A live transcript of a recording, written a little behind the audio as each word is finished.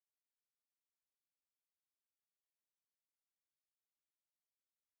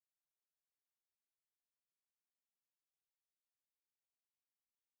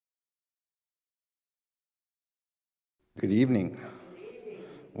Good evening.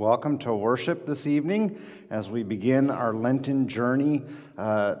 Welcome to worship this evening as we begin our Lenten journey.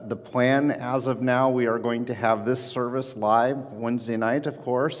 The plan as of now, we are going to have this service live Wednesday night, of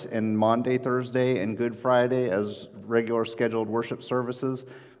course, and Maundy, Thursday, and Good Friday as regular scheduled worship services.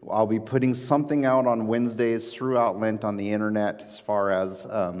 I'll be putting something out on Wednesdays throughout Lent on the internet as far as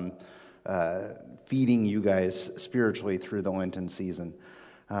feeding you guys spiritually through the Lenten season.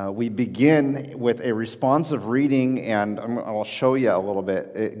 We begin with a responsive reading, and I'll show you a little bit.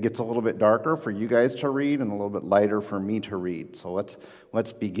 It gets a little bit darker for you guys to read and a little bit lighter for me to read. So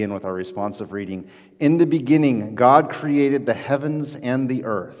let's begin with our responsive reading. In the beginning, God created the heavens and the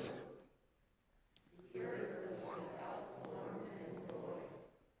earth.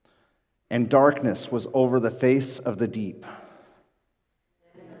 And darkness was over the face of the deep.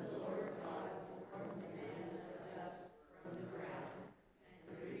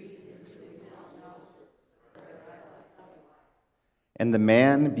 And the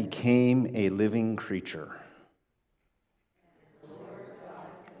man became a living creature.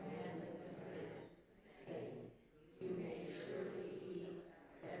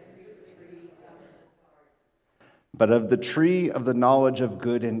 But of the tree of the knowledge of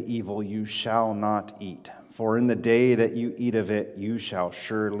good and evil you shall not eat, for in the day that you eat of it you shall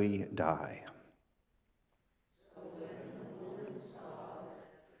surely die.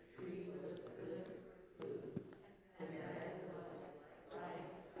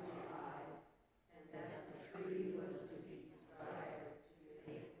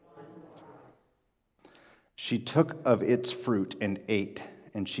 She took of its fruit and ate,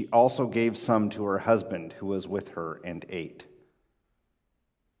 and she also gave some to her husband who was with her and ate.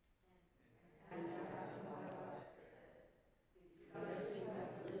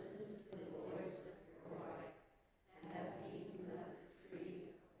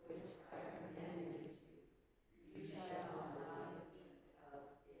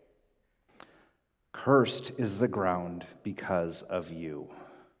 Cursed is the ground because of you.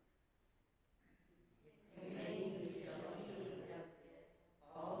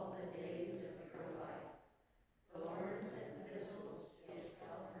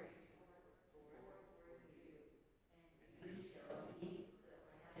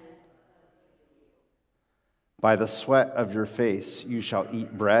 By the sweat of your face you shall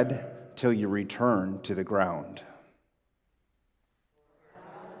eat bread till you return to the ground.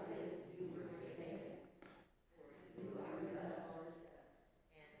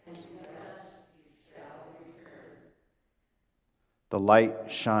 The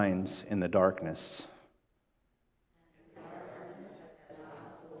light shines in the darkness.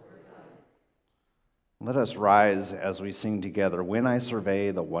 Let us rise as we sing together, "When I Survey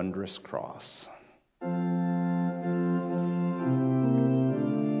the Wondrous Cross."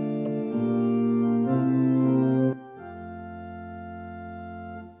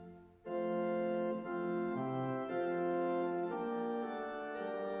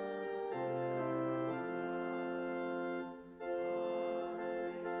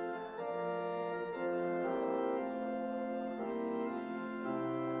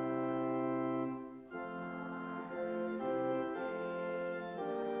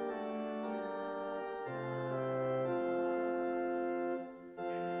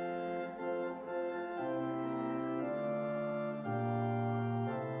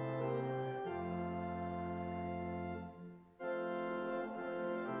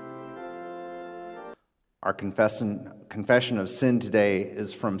 Our confession of sin today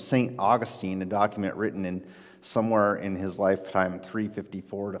is from St. Augustine, a document written in somewhere in his lifetime,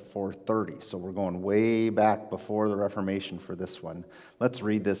 354 to 430. So we're going way back before the Reformation for this one. Let's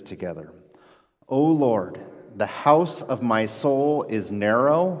read this together. O Lord, the house of my soul is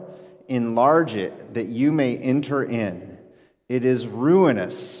narrow. Enlarge it that you may enter in. It is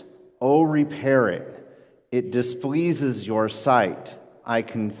ruinous. O repair it. It displeases your sight. I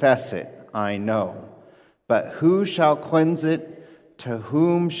confess it, I know. But who shall cleanse it? To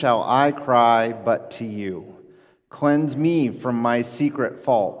whom shall I cry but to you? Cleanse me from my secret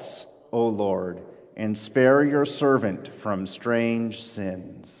faults, O Lord, and spare your servant from strange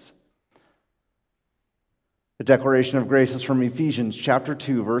sins. The declaration of grace is from Ephesians chapter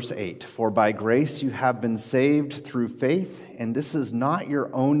 2, verse 8. For by grace you have been saved through faith, and this is not your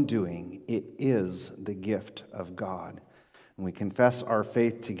own doing. It is the gift of God. And we confess our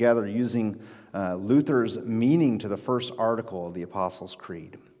faith together using Luther's meaning to the first article of the Apostles'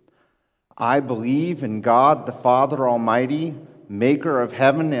 Creed. I believe in God the Father Almighty, maker of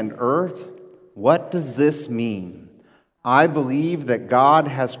heaven and earth. What does this mean? I believe that God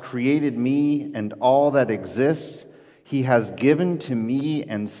has created me and all that exists. He has given to me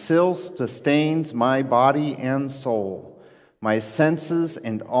and still sustains my body and soul. my senses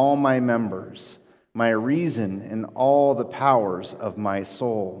and all my members, my reason and all the powers of my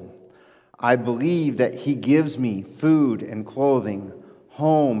soul. I believe that he gives me food and clothing,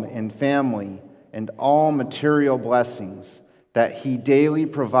 home and family, and all material blessings, that he daily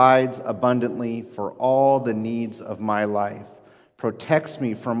provides abundantly for all the needs of my life, protects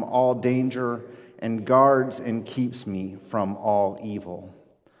me from all danger, and guards and keeps me from all evil.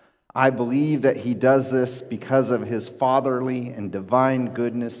 I believe that he does this because of his fatherly and divine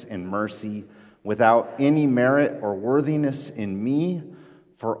goodness and mercy, without any merit or worthiness in me.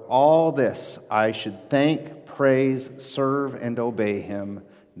 For all this I should thank, praise, serve, and obey him.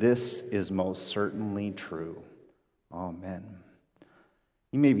 This is most certainly true. Amen.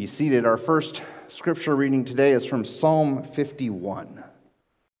 You may be seated. Our first scripture reading today is from Psalm 51.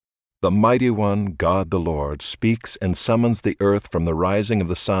 The mighty one, God the Lord, speaks and summons the earth from the rising of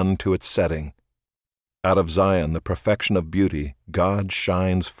the sun to its setting. Out of Zion, the perfection of beauty, God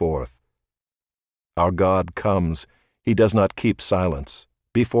shines forth. Our God comes, he does not keep silence.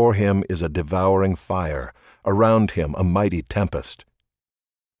 Before him is a devouring fire, around him a mighty tempest.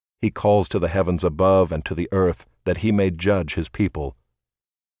 He calls to the heavens above and to the earth, that he may judge his people.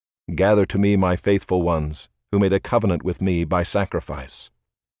 Gather to me my faithful ones, who made a covenant with me by sacrifice.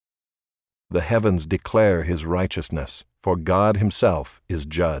 The heavens declare his righteousness, for God himself is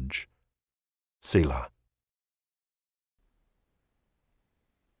judge. Selah.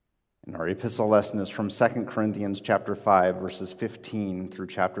 And our epistle lesson is from 2 Corinthians chapter 5, verses 15 through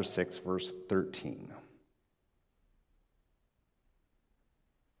chapter 6, verse 13.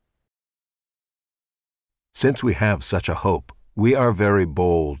 Since we have such a hope, we are very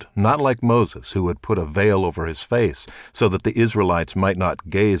bold, not like Moses, who would put a veil over his face so that the Israelites might not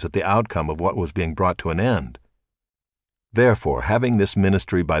gaze at the outcome of what was being brought to an end. Therefore, having this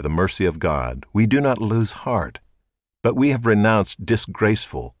ministry by the mercy of God, we do not lose heart, but we have renounced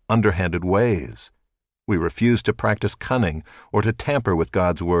disgraceful, underhanded ways. We refuse to practice cunning or to tamper with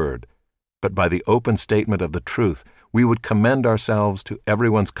God's word, but by the open statement of the truth, we would commend ourselves to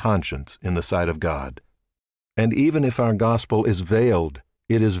everyone's conscience in the sight of God. And even if our gospel is veiled,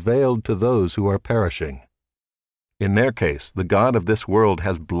 it is veiled to those who are perishing. In their case, the God of this world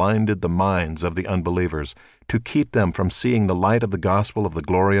has blinded the minds of the unbelievers to keep them from seeing the light of the gospel of the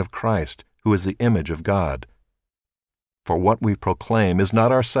glory of Christ, who is the image of God. For what we proclaim is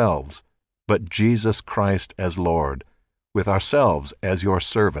not ourselves, but Jesus Christ as Lord, with ourselves as your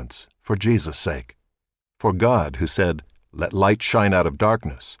servants, for Jesus' sake. For God, who said, "Let light shine out of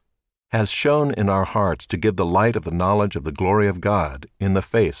darkness," has shone in our hearts to give the light of the knowledge of the glory of God in the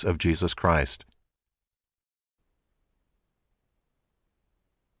face of Jesus Christ.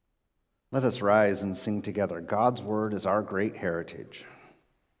 Let us rise and sing together. God's word is our great heritage.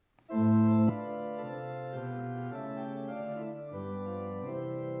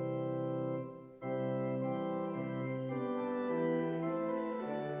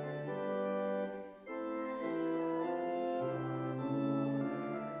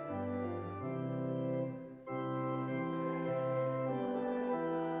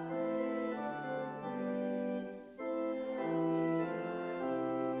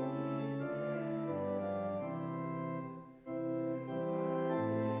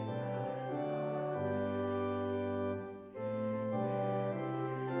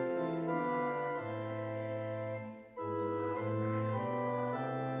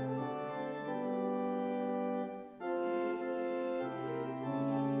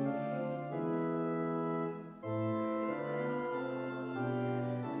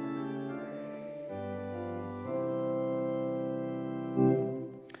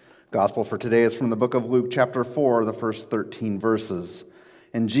 Gospel for today is from the book of Luke, chapter 4, the first 13 verses.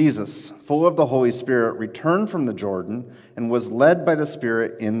 And Jesus, full of the Holy Spirit, returned from the Jordan and was led by the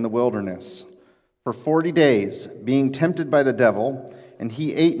Spirit in the wilderness for 40 days, being tempted by the devil. And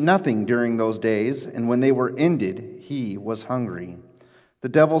he ate nothing during those days, and when they were ended, he was hungry. The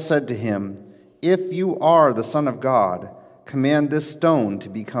devil said to him, "If you are the Son of God, command this stone to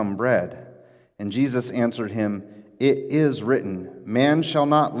become bread." And Jesus answered him, "It is written, man shall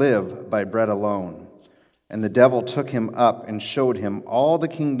not live by bread alone." And the devil took him up and showed him all the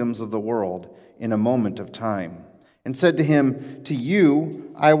kingdoms of the world in a moment of time, and said to him, "To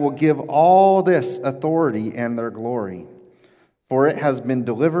you I will give all this authority and their glory. For it has been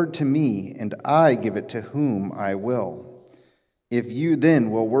delivered to me, and I give it to whom I will. If you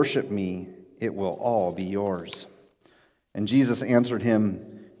then will worship me, it will all be yours." And Jesus answered him,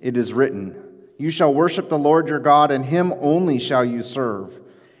 "It is written, you shall worship the Lord your God, and him only shall you serve."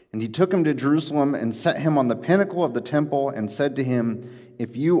 And he took him to Jerusalem and set him on the pinnacle of the temple and said to him,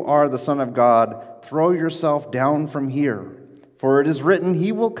 "If you are the Son of God, throw yourself down from here. For it is written,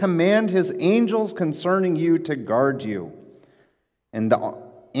 He will command His angels concerning you to guard you. And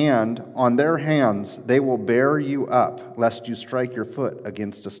on their hands they will bear you up, lest you strike your foot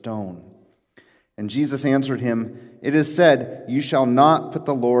against a stone. And Jesus answered him, It is said, You shall not put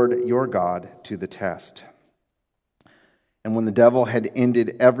the Lord your God to the test. And when the devil had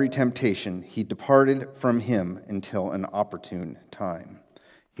ended every temptation, he departed from him until an opportune time.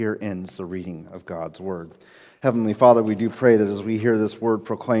 Here ends the reading of God's word. Heavenly Father, we do pray that as we hear this word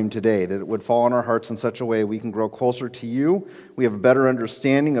proclaimed today, that it would fall on our hearts in such a way we can grow closer to you. We have a better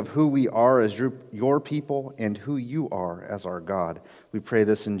understanding of who we are as your people and who you are as our God. We pray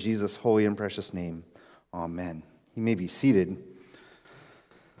this in Jesus' holy and precious name. Amen. You may be seated.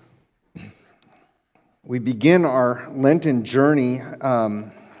 We begin our Lenten journey.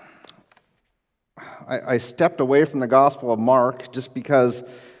 I stepped away from the Gospel of Mark just because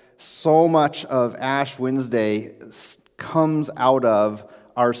so much of Ash Wednesday comes out of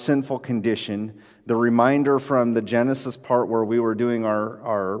our sinful condition. The reminder from the Genesis part where we were doing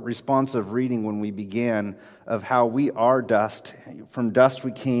our responsive reading when we began of how we are dust. From dust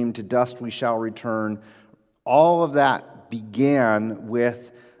we came, to dust we shall return. All of that began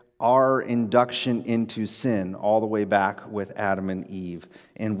with our induction into sin all the way back with Adam and Eve,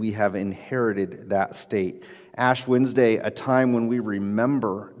 and we have inherited that state. Ash Wednesday, a time when we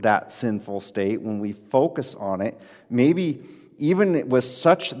remember that sinful state, when we focus on it, maybe even with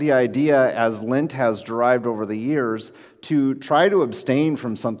such the idea as Lent has derived over the years, to try to abstain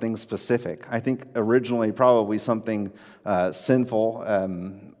from something specific. I think originally probably something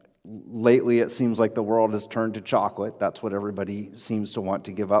sinful. Lately, it seems like the world has turned to chocolate. That's what everybody seems to want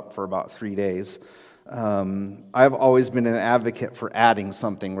to give up for about 3 days. I've always been an advocate for adding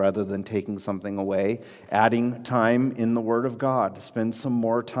something rather than taking something away. Adding time in the Word of God. Spend some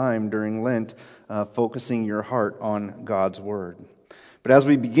more time during Lent focusing your heart on God's Word. But as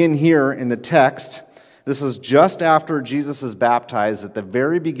we begin here in the text, this is just after Jesus is baptized at the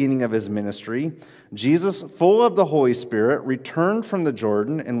very beginning of his ministry. Jesus, full of the Holy Spirit, returned from the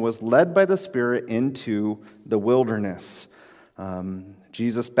Jordan and was led by the Spirit into the wilderness.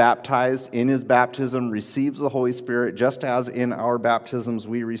 Jesus, baptized in his baptism, receives the Holy Spirit just as in our baptisms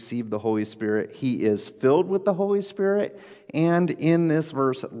we receive the Holy Spirit. He is filled with the Holy Spirit and in this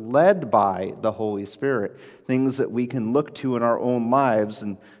verse led by the Holy Spirit. Things that we can look to in our own lives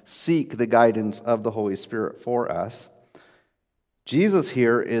and seek the guidance of the Holy Spirit for us. Jesus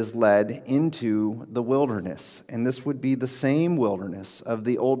here is led into the wilderness, and this would be the same wilderness of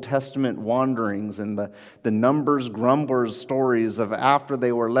the Old Testament wanderings and the numbers, grumblers stories of after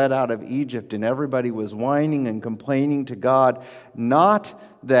they were led out of Egypt and everybody was whining and complaining to God. Not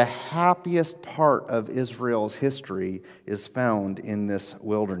the happiest part of Israel's history is found in this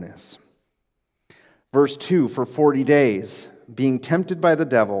wilderness. Verse 2, for 40 days, being tempted by the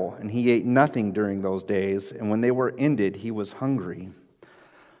devil, and he ate nothing during those days, and when they were ended, he was hungry.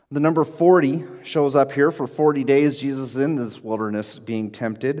 The number 40 shows up here. For 40 days, Jesus is in this wilderness being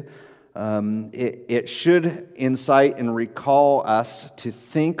tempted. It should incite and recall us to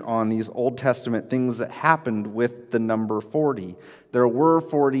think on these Old Testament things that happened with the number 40. There were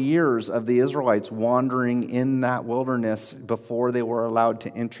 40 years of the Israelites wandering in that wilderness before they were allowed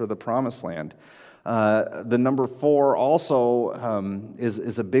to enter the Promised Land. The number 4 also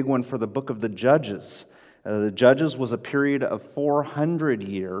is a big one for the book of the Judges. The Judges was a period of 400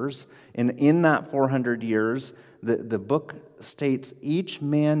 years, and in that 400 years, the book states each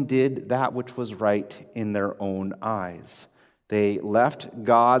man did that which was right in their own eyes. They left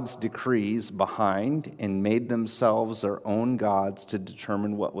God's decrees behind and made themselves their own gods to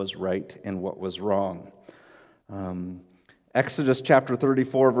determine what was right and what was wrong. Exodus chapter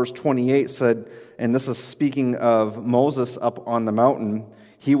 34, verse 28 said, and this is speaking of Moses up on the mountain,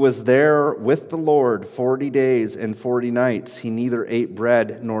 he was there with the Lord 40 days and 40 nights. He neither ate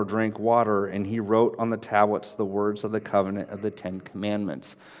bread nor drank water, and he wrote on the tablets the words of the covenant of the 10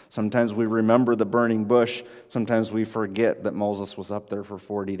 Commandments. Sometimes we remember the burning bush. Sometimes we forget that Moses was up there for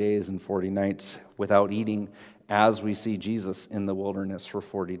 40 days and 40 nights without eating, as we see Jesus in the wilderness for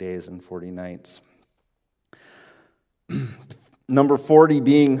 40 days and 40 nights. Number 40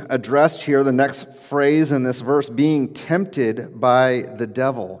 being addressed here, the next phrase in this verse, being tempted by the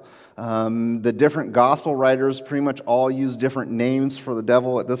devil. The different gospel writers pretty much all use different names for the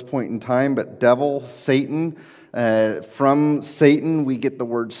devil at this point in time, but devil, Satan. From Satan, we get the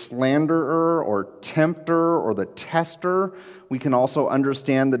word slanderer or tempter or the tester. We can also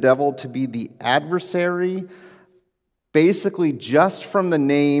understand the devil to be the adversary. Basically, just from the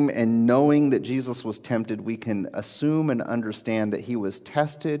name and knowing that Jesus was tempted, we can assume and understand that he was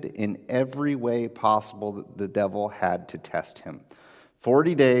tested in every way possible that the devil had to test him.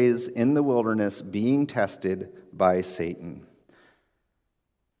 40 days in the wilderness being tested by Satan.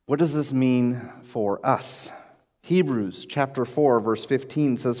 What does this mean for us? Hebrews chapter 4, verse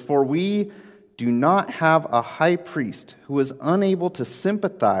 15 says, "For we do not have a high priest who is unable to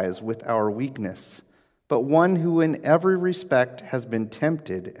sympathize with our weakness, but one who in every respect has been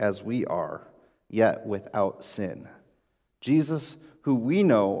tempted as we are, yet without sin." Jesus, who we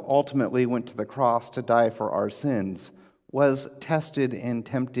know ultimately went to the cross to die for our sins, was tested and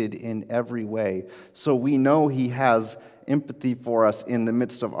tempted in every way. So we know he has empathy for us in the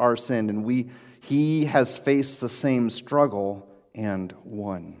midst of our sin, and he has faced the same struggle and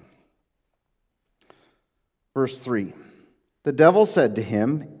won. Verse 3, "The devil said to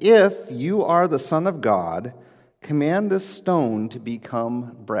him, 'If you are the Son of God, command this stone to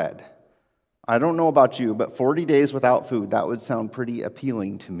become bread.'" I don't know about you, but 40 days without food, that would sound pretty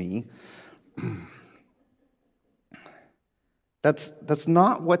appealing to me. That's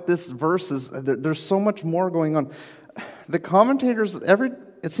not what this verse is. There's so much more going on. The commentators,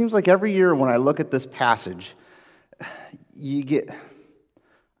 it seems like every year when I look at this passage,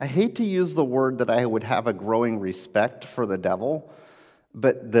 I hate to use the word that I would have a growing respect for the devil,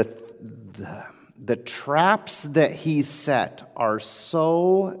 but the traps that he set are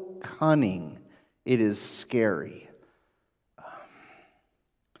so cunning, it is scary.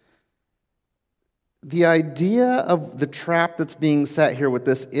 The idea of the trap that's being set here with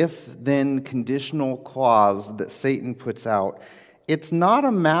this if-then conditional clause that Satan puts out, it's not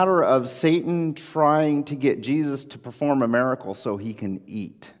a matter of Satan trying to get Jesus to perform a miracle so he can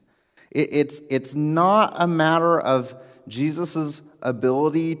eat. It's not a matter of Jesus'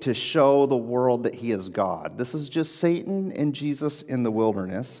 ability to show the world that he is God. This is just Satan and Jesus in the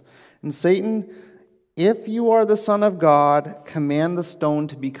wilderness. And Satan, "If you are the Son of God, command the stone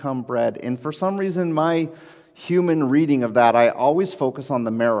to become bread." And for some reason, my human reading of that, I always focus on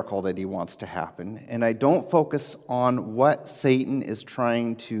the miracle that he wants to happen, and I don't focus on what Satan is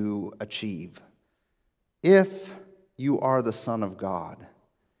trying to achieve. If you are the Son of God.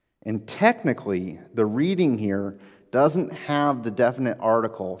 And technically, the reading here doesn't have the definite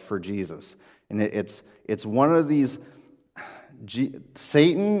article for Jesus. And it's one of these...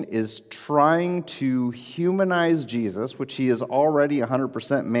 Satan is trying to humanize Jesus, which he is already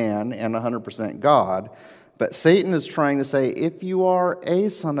 100% man and 100% God. But Satan is trying to say, if you are a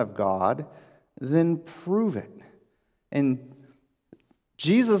son of God, then prove it. And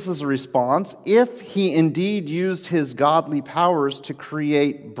Jesus' response, if he indeed used his godly powers to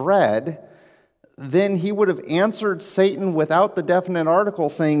create bread, then he would have answered Satan without the definite article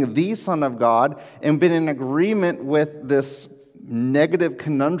saying the Son of God and been in agreement with this negative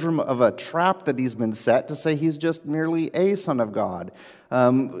conundrum of a trap that he's been set to say he's just merely a son of God.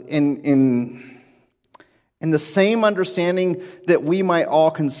 In the same understanding that we might all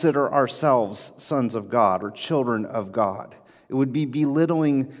consider ourselves sons of God or children of God. It would be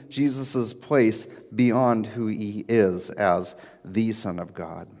belittling Jesus' place beyond who he is as the Son of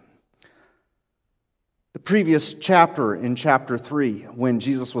God. The previous chapter, in chapter 3, when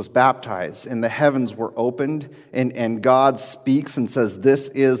Jesus was baptized and the heavens were opened and God speaks and says, "This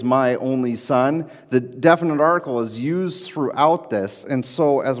is my only Son," the definite article is used throughout this. And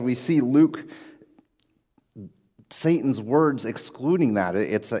so as we see Luke, Satan's words excluding that,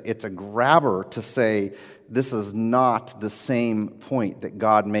 it's a grabber to say this is not the same point that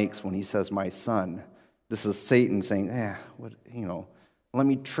God makes when he says, "my son." This is Satan saying, let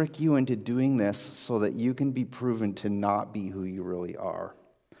me trick you into doing this so that you can be proven to not be who you really are.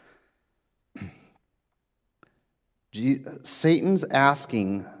 Satan's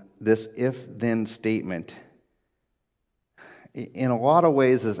asking this if-then statement, in a lot of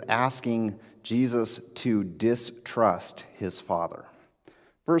ways, is asking Jesus to distrust his Father.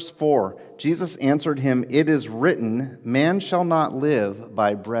 Verse 4, Jesus answered him, "It is written, man shall not live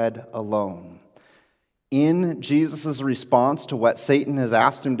by bread alone." In Jesus' response to what Satan has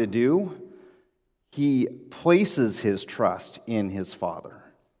asked him to do, he places his trust in his Father.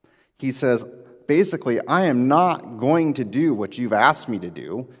 He says, basically, I am not going to do what you've asked me to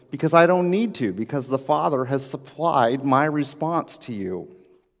do because I don't need to, because the Father has supplied my response to you.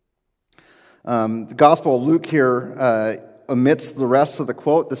 The Gospel of Luke here omits the rest of the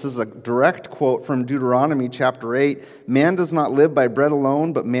quote. This is a direct quote from Deuteronomy chapter 8. "Man does not live by bread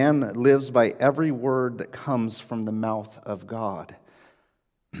alone, but man lives by every word that comes from the mouth of God."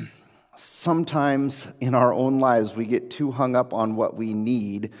 Sometimes in our own lives, we get too hung up on what we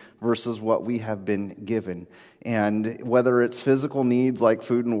need versus what we have been given. And whether it's physical needs like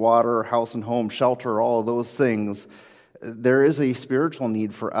food and water, house and home, shelter, all of those things, there is a spiritual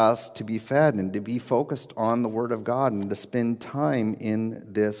need for us to be fed and to be focused on the Word of God and to spend time in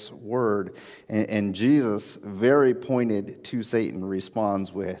this Word. And Jesus, very pointed to Satan,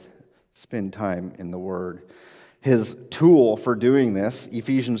 responds with, spend time in the Word. His tool for doing this,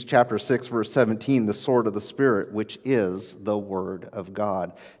 Ephesians chapter 6, verse 17, the sword of the Spirit, which is the Word of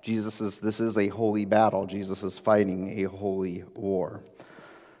God. This is a holy battle. Jesus is fighting a holy war.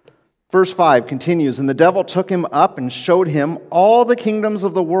 Verse 5 continues, and the devil took him up and showed him all the kingdoms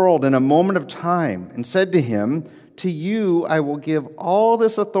of the world in a moment of time, and said to him, to you I will give all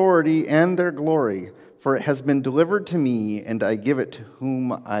this authority and their glory, for it has been delivered to me, and I give it to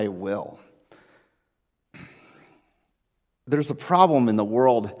whom I will. There's a problem in the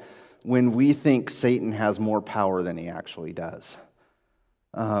world when we think Satan has more power than he actually does.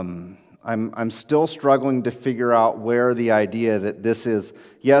 I'm still struggling to figure out where the idea that this is,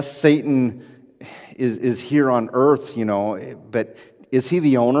 yes, Satan is here on earth, but is he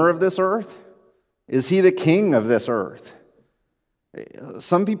the owner of this earth? Is he the king of this earth?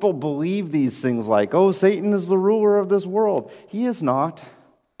 Some people believe these things like, oh, Satan is the ruler of this world. He is not.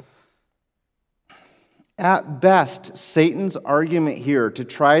 At best, Satan's argument here to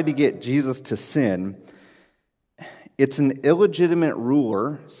try to get Jesus to sin, it's an illegitimate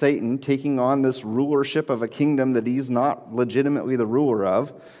ruler, Satan, taking on this rulership of a kingdom that he's not legitimately the ruler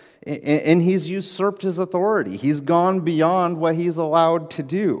of, and he's usurped his authority. He's gone beyond what he's allowed to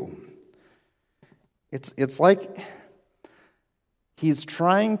do. It's like he's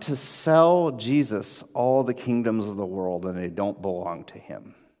trying to sell Jesus all the kingdoms of the world, and they don't belong to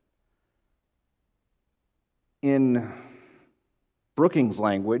him. In Brookings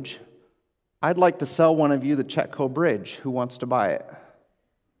language, I'd like to sell one of you the Chetco Bridge. Who wants to buy it?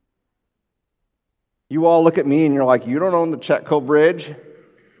 You all look at me and you're like, you don't own the Chetco Bridge?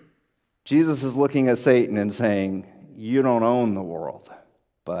 Jesus is looking at Satan and saying, you don't own the world,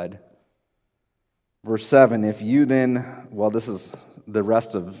 bud. Verse 7, if you then, this is the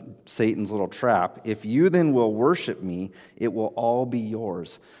rest of Satan's little trap. If you then will worship me, it will all be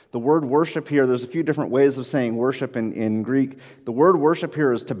yours. The word worship here, there's a few different ways of saying worship in Greek. The word worship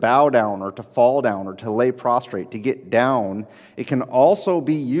here is to bow down or to fall down or to lay prostrate, to get down. It can also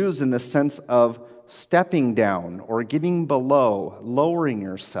be used in the sense of stepping down or getting below, lowering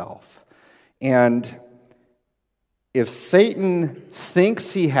yourself. And if Satan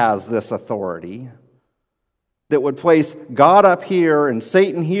thinks he has this authority that would place God up here and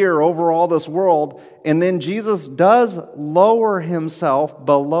Satan here over all this world, and then Jesus does lower himself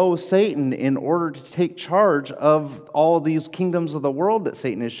below Satan in order to take charge of all these kingdoms of the world that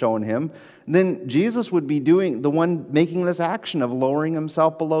Satan has shown him, then Jesus would be doing the one making this action of lowering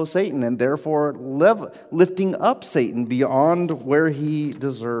himself below Satan and therefore lifting up Satan beyond where he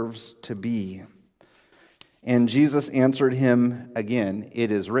deserves to be. And Jesus answered him again,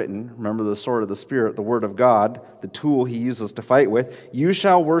 it is written, remember the sword of the Spirit, the Word of God, the tool he uses to fight with, you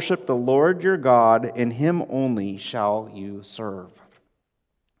shall worship the Lord your God, and him only shall you serve.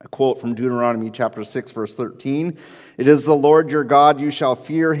 A quote from Deuteronomy chapter 6, verse 13, it is the Lord your God, you shall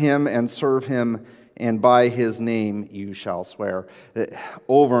fear him and serve him, and by his name you shall swear.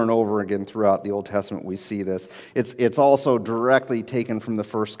 Over and over again throughout the Old Testament we see this. It's also directly taken from the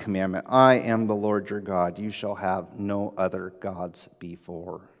first commandment. I am the Lord your God. You shall have no other gods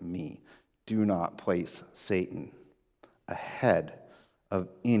before me. Do not place Satan ahead of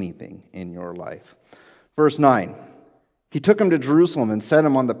anything in your life. Verse 9, he took him to Jerusalem and set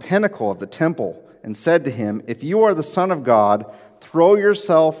him on the pinnacle of the temple and said to him, if you are the Son of God, throw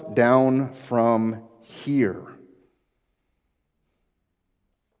yourself down from here.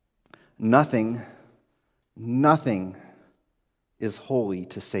 Nothing is holy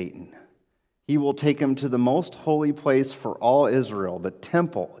to Satan. He will take him to the most holy place for all Israel, the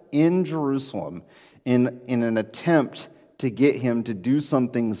temple in Jerusalem, in an attempt to get him to do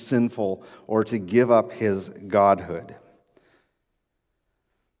something sinful or to give up his godhood.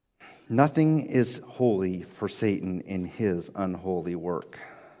 Nothing is holy for Satan in his unholy work.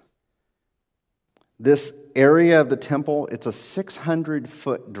 This area of the temple, it's a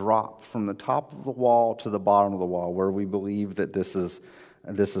 600-foot drop from the top of the wall to the bottom of the wall, where we believe that this is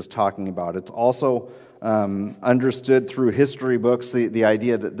talking about. It's also understood through history books, the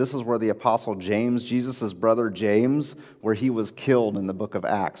idea that this is where the Apostle James, Jesus' brother James, where he was killed in the book of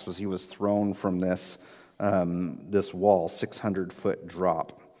Acts, was he was thrown from this wall, 600-foot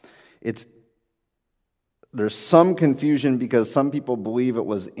drop. It's There's some confusion because some people believe it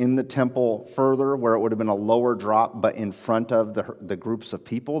was in the temple further, where it would have been a lower drop, but in front of the groups of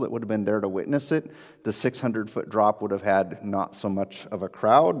people that would have been there to witness it. The 600-foot drop would have had not so much of a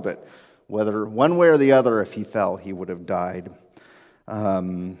crowd, but whether one way or the other, if he fell, he would have died.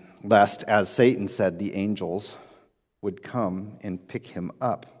 Lest, as Satan said, the angels would come and pick him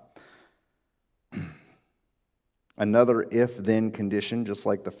up. Another if-then condition, just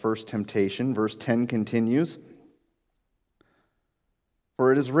like the first temptation. Verse 10 continues,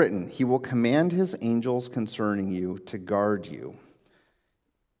 "For it is written, he will command his angels concerning you to guard you."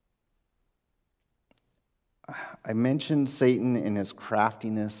 I mentioned Satan and his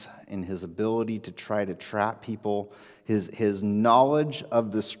craftiness and his ability to try to trap people, his knowledge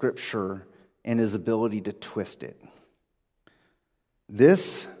of the Scripture and his ability to twist it.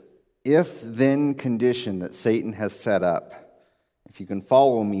 This if-then condition that Satan has set up, if you can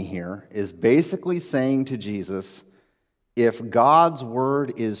follow me here, is basically saying to Jesus, if God's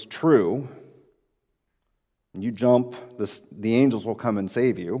word is true, you jump, the angels will come and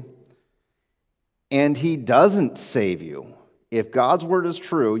save you, and he doesn't save you. If God's word is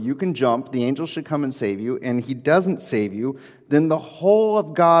true, you can jump, the angels should come and save you, and he doesn't save you, then the whole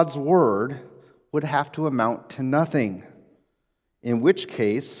of God's word would have to amount to nothing. In which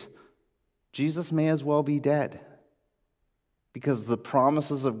case, Jesus may as well be dead. Because the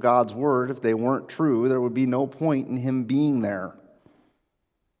promises of God's word, if they weren't true, there would be no point in him being there.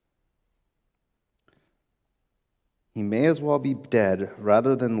 He may as well be dead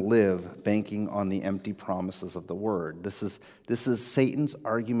rather than live banking on the empty promises of the word. This is Satan's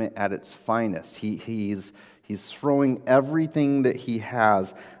argument at its finest. He's throwing everything that he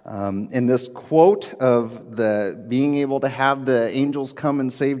has. And this quote of the being able to have the angels come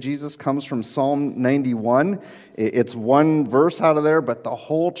and save Jesus comes from Psalm 91. It's one verse out of there, but the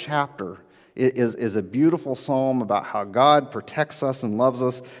whole chapter is a beautiful psalm about how God protects us and loves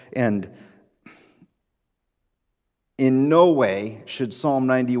us. And in no way should Psalm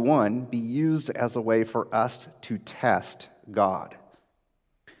 91 be used as a way for us to test God.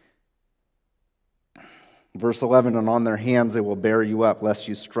 Verse 11, "And on their hands they will bear you up, lest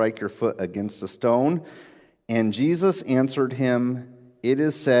you strike your foot against a stone. And Jesus answered him, it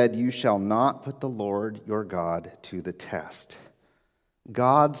is said, you shall not put the Lord your God to the test."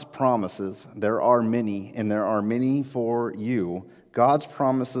 God's promises, there are many, and there are many for you. God's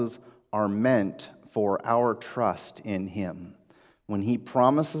promises are meant for our trust in him. When he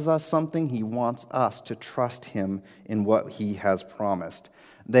promises us something, he wants us to trust him in what he has promised.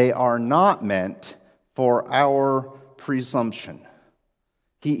 They are not meant for our presumption.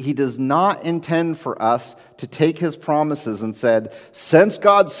 He does not intend for us to take his promises and said, since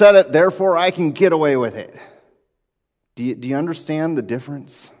God said it, therefore I can get away with it. Do you understand the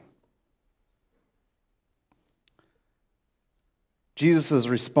difference? Jesus'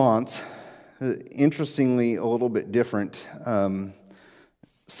 response, interestingly, a little bit different.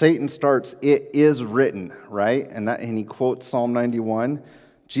 Satan starts, "It is written," right? And he quotes Psalm 91.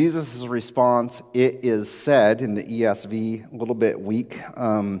 Jesus' response, "It is said," in the ESV, a little bit weak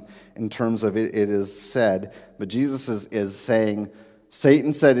in terms of it is said. But Jesus is saying,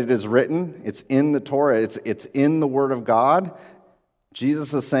 Satan said it is written. It's in the Torah. It's in the Word of God.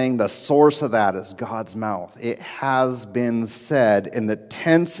 Jesus is saying the source of that is God's mouth. It has been said. And the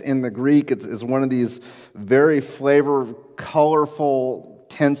tense in the Greek is one of these very colorful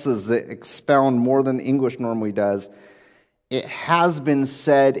tenses that expound more than English normally does. It has been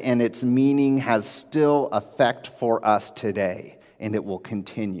said, and its meaning has still effect for us today, and it will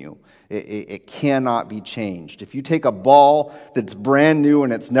continue. It cannot be changed. If you take a ball that's brand new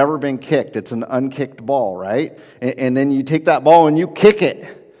and it's never been kicked, it's an unkicked ball, right? And then you take that ball and you kick it.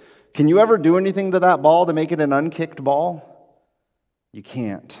 Can you ever do anything to that ball to make it an unkicked ball? You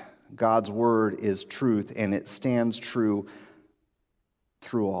can't. God's word is truth, and it stands true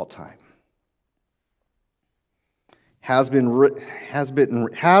through all time. Has been written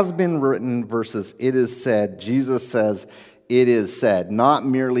versus it is said. Jesus says it is said, not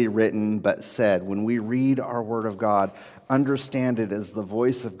merely written, but said. When we read our word of God, understand it as the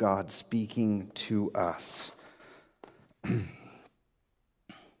voice of God speaking to us.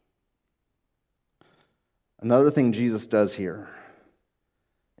 Another thing Jesus does here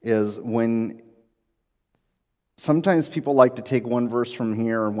is when sometimes people like to take one verse from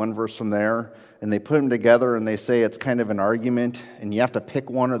here and one verse from there, and they put them together and they say it's kind of an argument, and you have to pick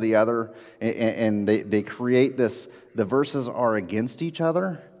one or the other, and they create this, the verses are against each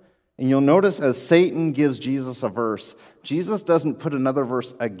other. And you'll notice as Satan gives Jesus a verse, Jesus doesn't put another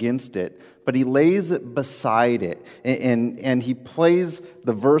verse against it, but he lays it beside it. And he plays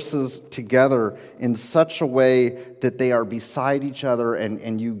the verses together in such a way that they are beside each other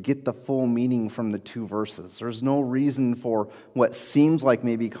and you get the full meaning from the two verses. There's no reason for what seems like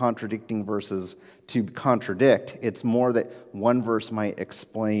maybe contradicting verses to contradict. It's more that one verse might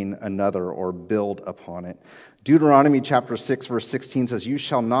explain another or build upon it. Deuteronomy chapter 6, verse 16 says, "You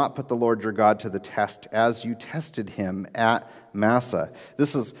shall not put the Lord your God to the test as you tested him at Massah."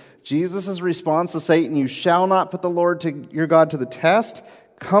 This is Jesus' response to Satan, "You shall not put the Lord your God to the test,"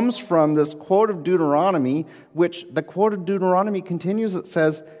 comes from this quote of Deuteronomy, which the quote of Deuteronomy continues. It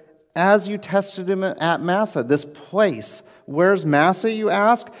says, "As you tested him at Massah," this place. Where's Massah, you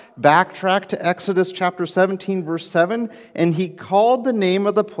ask? Backtrack to Exodus chapter 17, verse 7. "And he called the name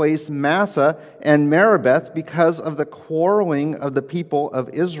of the place Massah and Meribeth because of the quarreling of the people of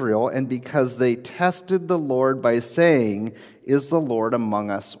Israel and because they tested the Lord by saying, 'Is the Lord among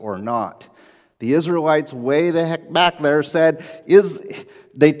us or not?'" The Israelites way the heck back there said,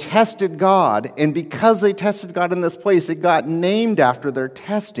 they tested God, and because they tested God in this place, it got named after their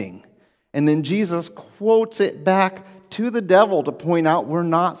testing. And then Jesus quotes it back to the devil to point out we're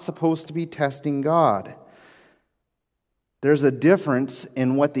not supposed to be testing God. There's a difference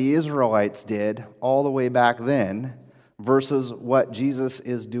in what the Israelites did all the way back then versus what Jesus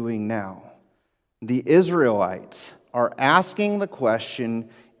is doing now. The Israelites are asking the question,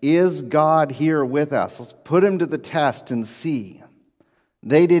 is God here with us? Let's put him to the test and see.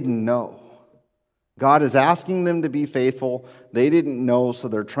 They didn't know. God is asking them to be faithful. They didn't know, so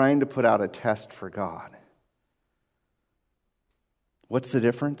they're trying to put out a test for God. What's the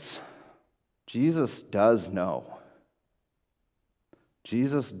difference? Jesus does know.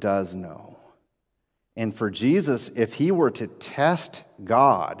 Jesus does know. And for Jesus, if he were to test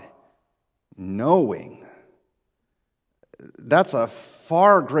God knowing, that's a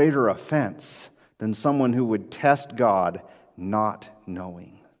far greater offense than someone who would test God not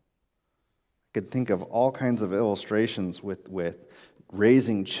knowing. I could think of all kinds of illustrations with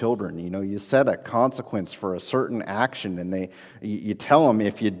raising children. You know, you set a consequence for a certain action, and you tell them,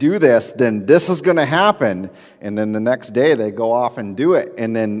 if you do this, then this is going to happen. And then the next day they go off and do it,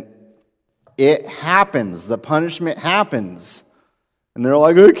 and then it happens. The punishment happens. And they're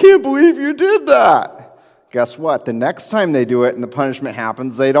like, "I can't believe you did that." Guess what? The next time they do it and the punishment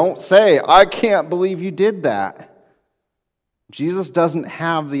happens, they don't say, "I can't believe you did that." Jesus doesn't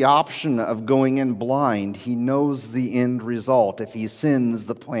have the option of going in blind. He knows the end result. If he sins,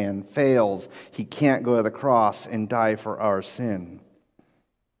 the plan fails. He can't go to the cross and die for our sin.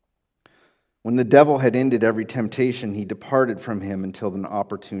 When the devil had ended every temptation, he departed from him until an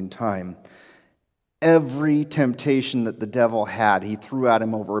opportune time. Every temptation that the devil had, he threw at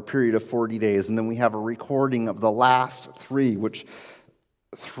him over a period of 40 days. And then we have a recording of the last three, which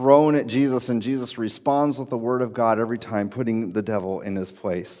thrown at Jesus, and Jesus responds with the word of God every time, putting the devil in his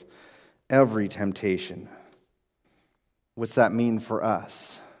place. Every temptation. What's that mean for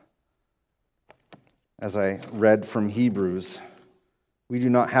us? As I read from Hebrews, we do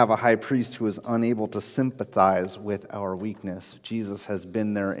not have a high priest who is unable to sympathize with our weakness. Jesus has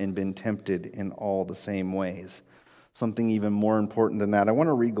been there and been tempted in all the same ways. Something even more important than that. I want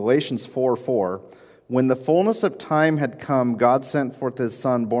to read Galatians 4:4. "When the fullness of time had come, God sent forth his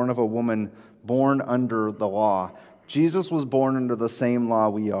Son, born of a woman, born under the law." Jesus was born under the same law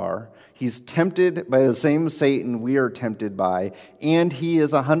we are. He's tempted by the same Satan we are tempted by, and he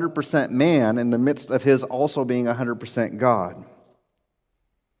is 100% man in the midst of his also being 100% God.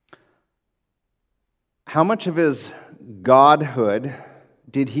 How much of his godhood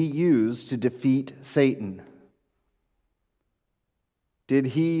did he use to defeat Satan? Did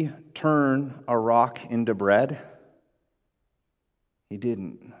he turn a rock into bread? He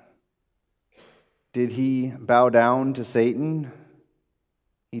didn't. Did he bow down to Satan?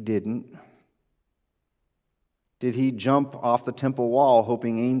 He didn't. Did he jump off the temple wall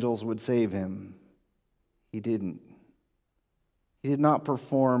hoping angels would save him? He didn't. He did not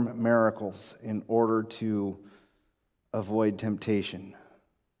perform miracles in order to avoid temptation.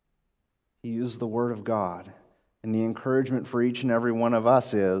 He used the Word of God. And the encouragement for each and every one of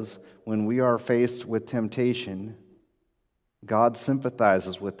us is, when we are faced with temptation, God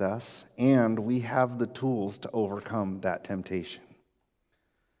sympathizes with us, and we have the tools to overcome that temptation.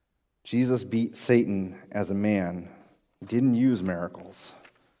 Jesus beat Satan as a man. He didn't use miracles.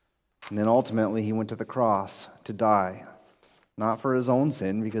 And then ultimately he went to the cross to die. Not for his own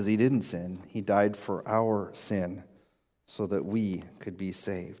sin, because he didn't sin. He died for our sin so that we could be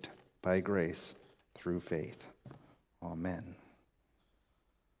saved by grace through faith. Amen.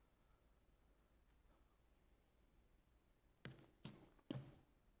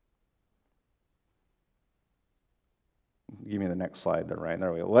 Give me the next slide there, Ryan.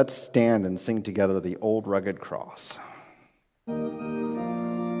 There we go. Let's stand and sing together the Old Rugged Cross.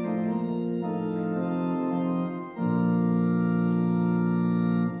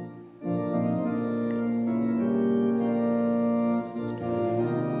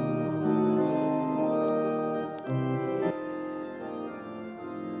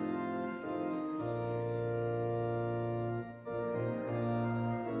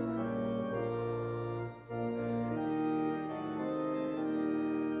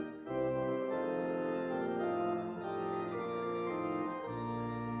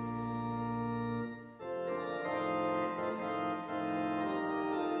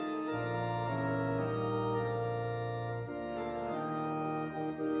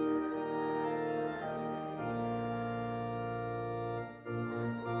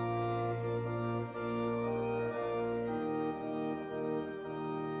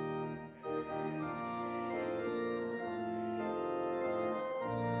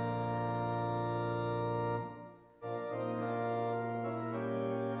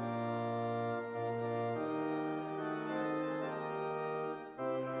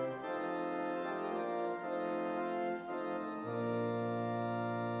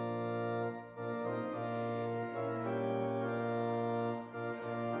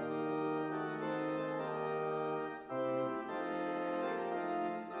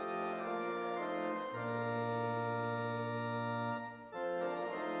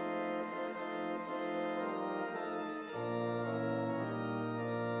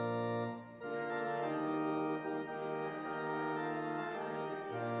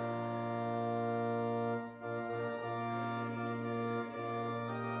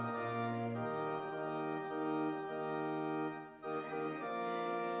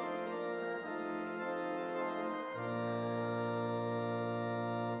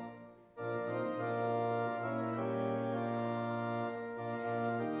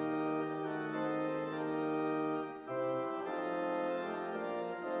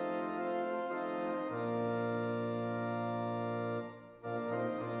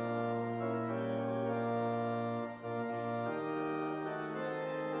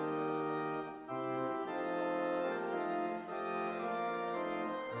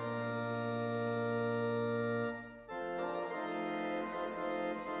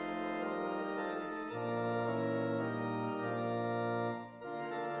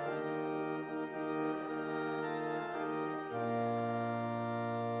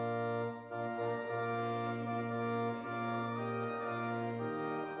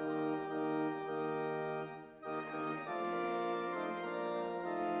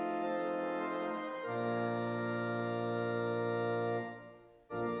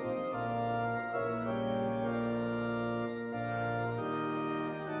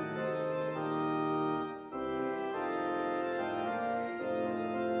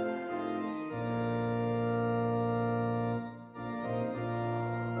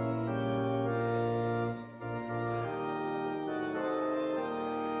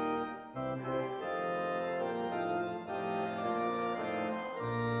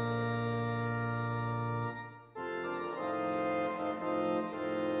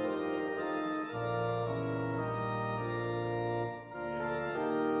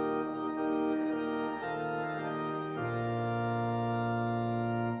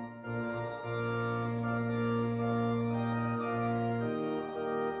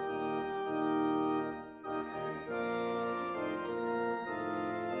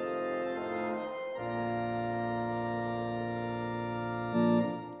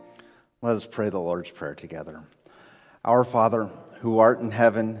 Let us pray the Lord's Prayer together. Our Father, who art in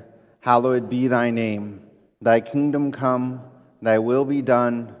heaven, hallowed be thy name. Thy kingdom come, thy will be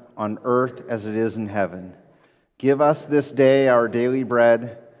done, on earth as it is in heaven. Give us this day our daily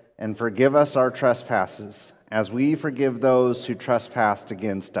bread, and forgive us our trespasses, as we forgive those who trespass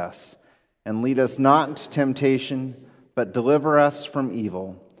against us. And lead us not into temptation, but deliver us from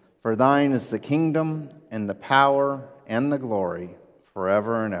evil. For thine is the kingdom, and the power, and the glory,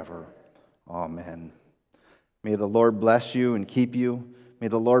 forever and ever. Amen. May the Lord bless you and keep you. May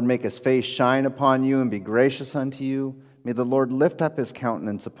the Lord make his face shine upon you and be gracious unto you. May the Lord lift up his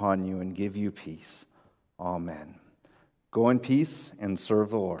countenance upon you and give you peace. Amen. Go in peace and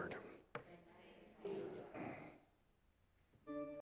serve the Lord.